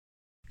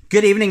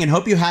Good evening and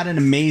hope you had an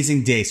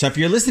amazing day. So if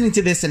you're listening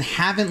to this and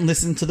haven't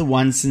listened to the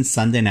one since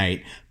Sunday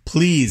night,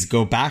 please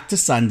go back to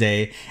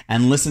Sunday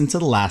and listen to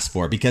the last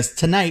four, because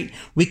tonight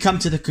we come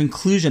to the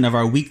conclusion of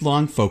our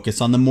week-long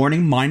focus on the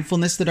morning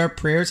mindfulness that our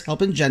prayers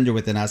help engender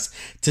within us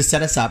to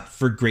set us up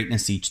for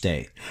greatness each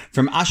day.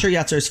 From Asher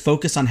Yatzer's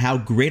focus on how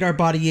great our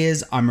body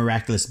is, our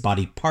miraculous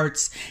body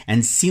parts,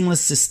 and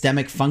seamless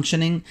systemic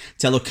functioning,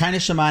 to Elokai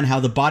Neshama and how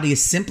the body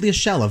is simply a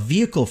shell, a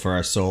vehicle for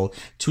our soul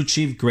to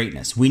achieve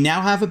greatness. We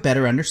now have a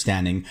better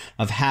understanding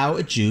of how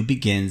a Jew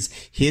begins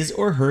his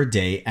or her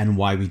day and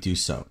why we do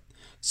so.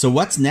 So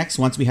what's next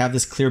once we have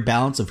this clear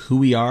balance of who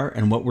we are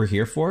and what we're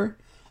here for?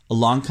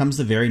 Along comes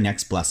the very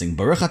next blessing.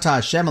 Baruch atah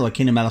Hashem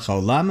Elokeinu melech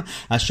haolam,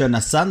 asher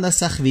nasan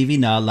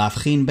lesechvivina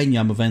lavchin ben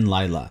yom uven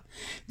laila.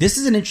 This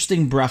is an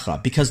interesting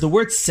bracha because the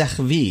word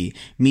sechvi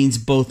means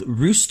both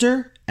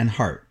rooster and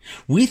heart.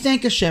 We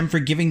thank Hashem for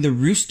giving the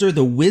rooster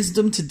the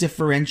wisdom to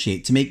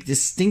differentiate, to make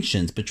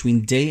distinctions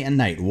between day and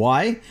night.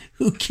 Why?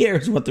 Who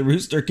cares what the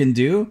rooster can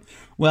do?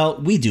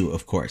 Well, we do,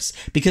 of course,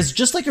 because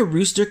just like a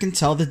rooster can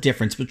tell the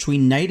difference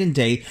between night and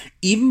day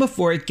even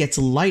before it gets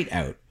light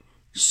out,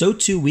 so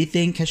too we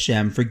thank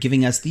Hashem for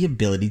giving us the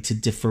ability to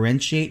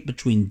differentiate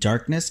between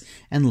darkness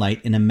and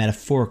light in a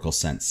metaphorical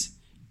sense,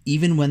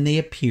 even when they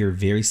appear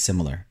very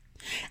similar.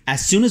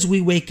 As soon as we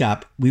wake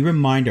up, we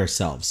remind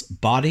ourselves,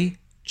 body,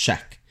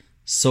 check.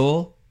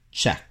 Soul,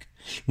 check.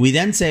 We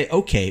then say,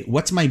 okay,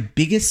 what's my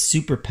biggest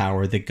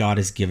superpower that God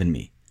has given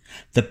me?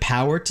 The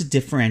power to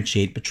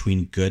differentiate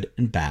between good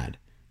and bad,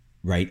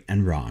 right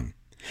and wrong.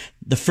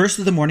 The first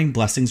of the morning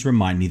blessings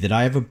remind me that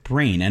I have a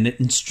brain, and it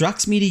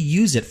instructs me to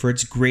use it for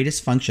its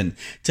greatest function,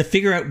 to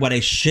figure out what I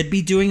should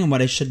be doing and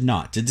what I should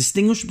not, to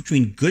distinguish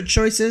between good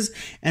choices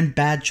and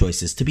bad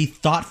choices, to be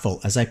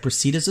thoughtful as I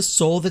proceed as a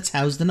soul that's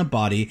housed in a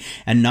body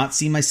and not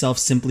see myself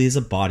simply as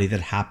a body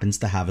that happens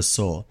to have a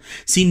soul.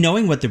 See,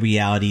 knowing what the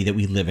reality that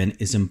we live in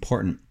is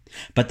important.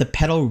 But the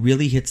pedal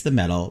really hits the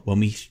metal when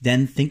we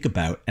then think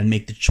about and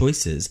make the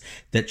choices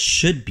that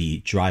should be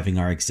driving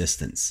our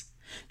existence.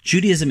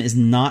 Judaism is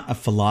not a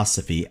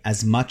philosophy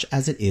as much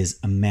as it is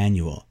a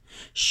manual.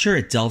 Sure,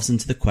 it delves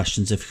into the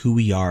questions of who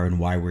we are and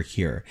why we're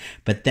here,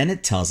 but then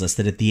it tells us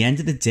that at the end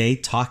of the day,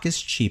 talk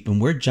is cheap and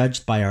we're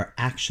judged by our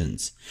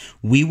actions.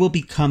 We will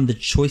become the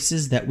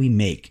choices that we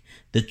make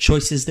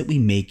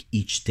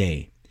each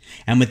day.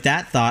 And with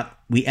that thought,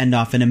 we end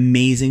off an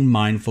amazing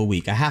mindful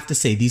week. I have to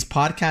say, these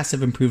podcasts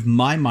have improved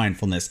my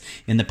mindfulness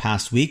in the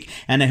past week,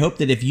 and I hope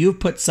that if you've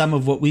put some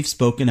of what we've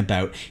spoken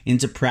about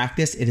into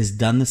practice, it has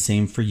done the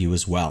same for you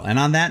as well. And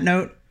on that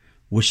note,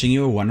 wishing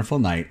you a wonderful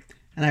night,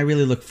 and I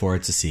really look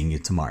forward to seeing you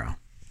tomorrow.